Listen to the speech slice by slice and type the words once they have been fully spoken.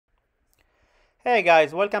Hey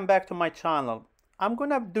guys, welcome back to my channel. I'm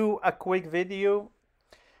gonna do a quick video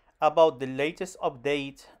about the latest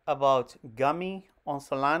update about Gummy on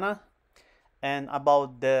Solana and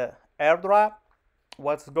about the airdrop,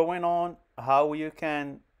 what's going on, how you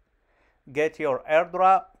can get your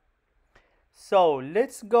airdrop. So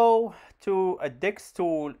let's go to a DEX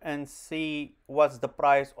tool and see what's the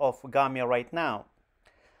price of Gummy right now.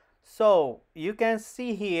 So you can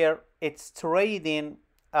see here it's trading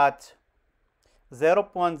at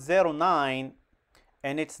 0.09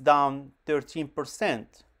 and it's down 13%,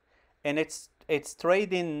 and it's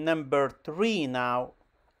trading number 3 now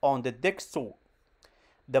on the DEX tool.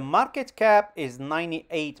 The market cap is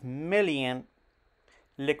 98 million,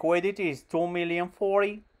 liquidity is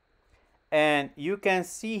 2,040,000, and you can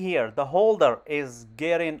see here the holder is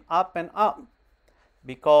getting up and up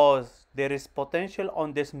because there is potential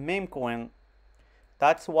on this meme coin.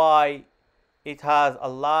 That's why it has a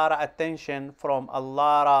lot of attention from a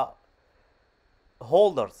lot of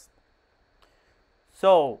holders.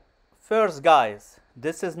 So first guys,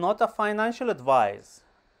 this is not a financial advice.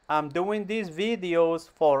 I'm doing these videos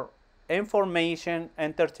for information,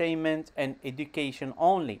 entertainment, and education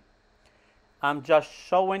only. I'm just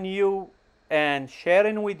showing you and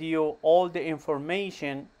sharing with you all the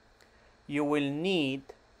information you will need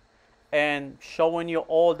and showing you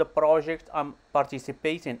all the projects I'm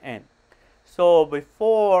participating in. So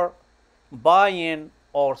before buying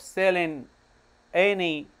or selling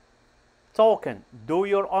any token, do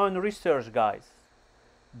your own research, guys.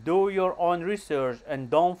 Do your own research and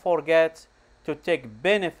don't forget to take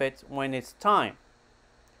benefits when it's time.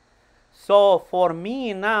 So for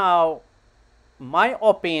me now, my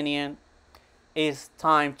opinion is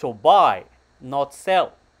time to buy, not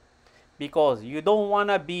sell, because you don't want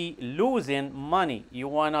to be losing money, you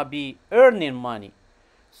want to be earning money.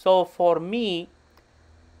 So for me,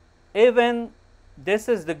 even this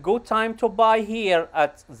is the good time to buy here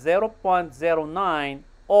at 0.09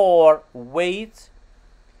 or wait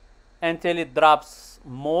until it drops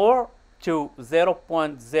more to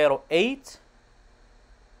 0.08,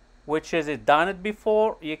 which is it done it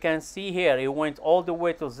before. You can see here it went all the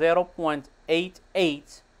way to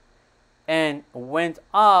 0.88 and went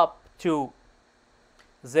up to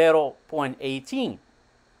 0.18.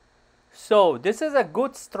 So this is a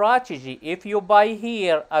good strategy. If you buy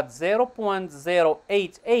here at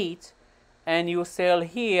 0.088 and you sell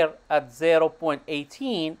here at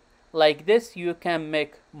 0.18, like this, you can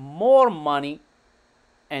make more money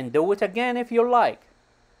and do it again if you like.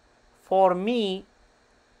 For me,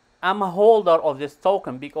 I'm a holder of this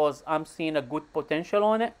token because I'm seeing a good potential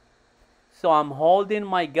on it. So I'm holding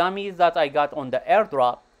my gummies that I got on the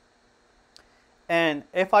airdrop. And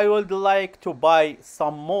if I would like to buy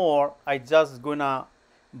some more, I just gonna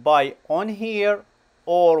buy on here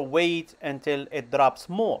or wait until it drops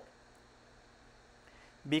more.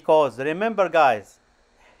 Because remember guys,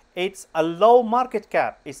 it's a low market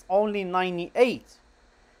cap. It's only 98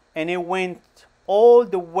 and it went all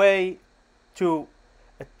the way to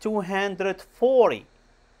 240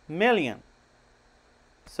 million.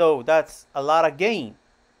 So that's a lot of gain.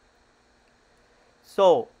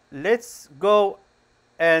 So let's go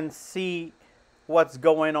and see what's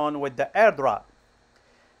going on with the airdrop.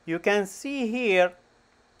 You can see here,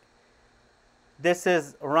 this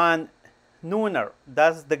is Ron Nooner.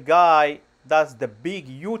 That's the guy, that's the big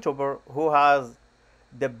YouTuber who has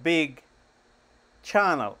the big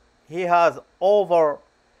channel. He has over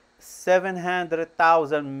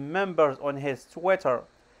 700,000 members on his Twitter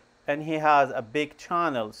and he has a big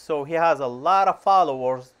channel. So he has a lot of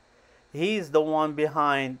followers. He's the one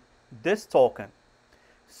behind this token.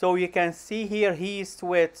 So you can see here his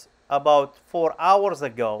tweet about 4 hours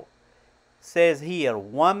ago says here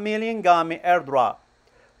 1 million Gummy airdrop,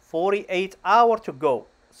 48 hours to go.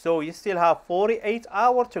 So you still have 48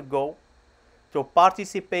 hours to go to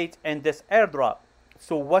participate in this airdrop.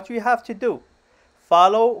 So what you have to do,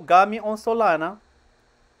 follow Gummy on Solana,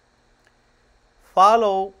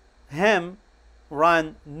 follow him,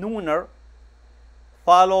 Ron Nooner,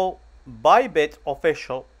 follow Bybit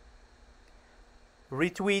official,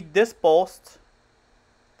 retweet this post.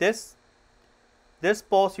 This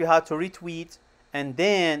post you have to retweet, and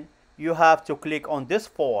then you have to click on this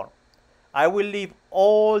form. I will leave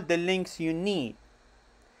all the links you need.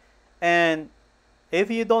 And if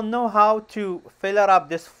you don't know how to fill up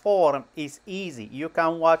this form, it's easy. You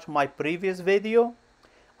can watch my previous video.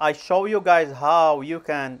 I show you guys how you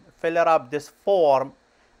can fill up this form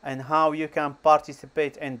and how you can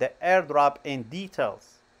participate in the airdrop in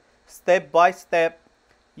details. Step by step,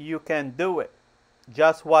 you can do it.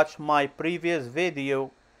 Just watch my previous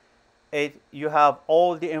video you have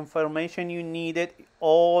all the information you needed,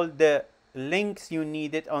 all the links you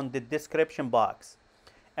needed on the description box.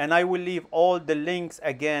 And I will leave all the links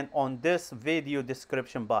again on this video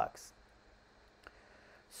description box.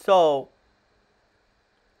 So,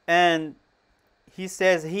 and he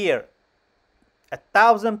says here,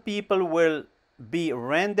 1,000 people will be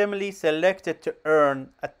randomly selected to earn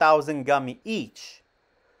 1,000 gummy each.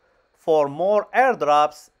 For more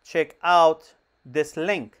airdrops, check out this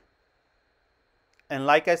link. And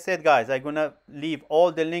like I said, guys, I'm gonna leave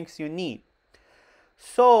all the links you need.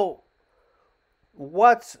 So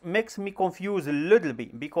what makes me confused a little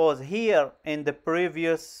bit, because here in the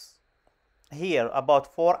previous, here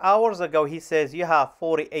about 4 hours ago, he says you have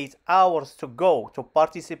 48 hours to go to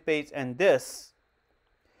participate in this.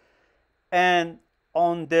 And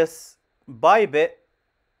on this Bybit,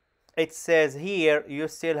 it says here you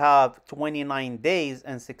still have 29 days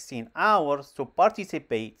and 16 hours to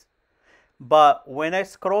participate. But when I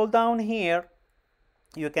scroll down here,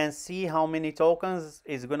 you can see how many tokens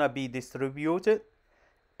is gonna be distributed,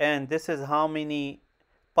 and this is how many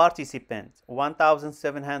participants,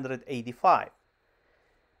 1,785.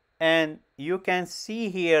 And you can see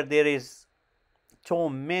here there is too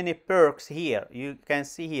many perks here. You can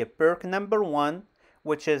see here perk number 1,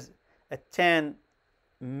 which is a 10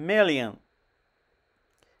 million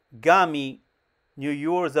gummy new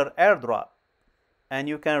user airdrop, and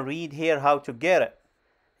you can read here how to get it.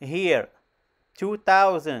 Here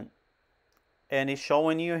 2,000, and it's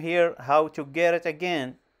showing you here how to get it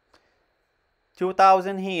again.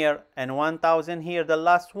 2,000 here and 1,000 here, the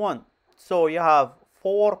last one. So you have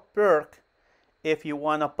 4 perk if you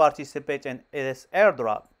want to participate in this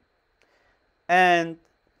airdrop. And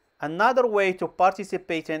another way to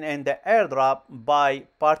participate in the airdrop, by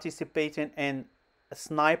participating in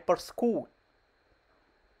sniper school.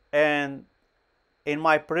 And in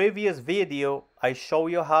my previous video, I show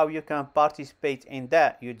you how you can participate in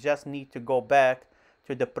that. You just need to go back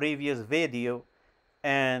to the previous video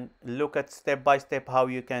and look at step by step how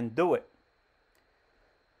you can do it.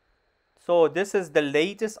 So this is the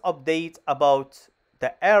latest update about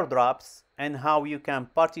the airdrops and how you can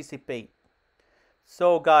participate.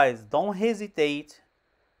 So guys, don't hesitate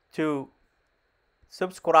to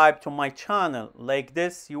subscribe to my channel. Like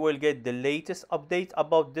this, you will get the latest update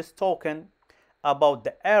about this token, about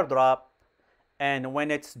the airdrop, and when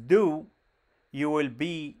it's due, you will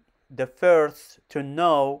be the first to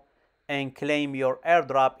know and claim your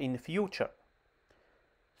airdrop in the future.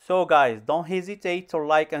 So guys, don't hesitate to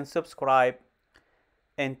like and subscribe,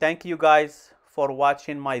 and thank you guys for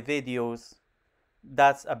watching my videos.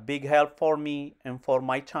 That's a big help for me and for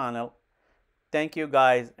my channel. Thank you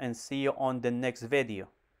guys, and see you on the next video.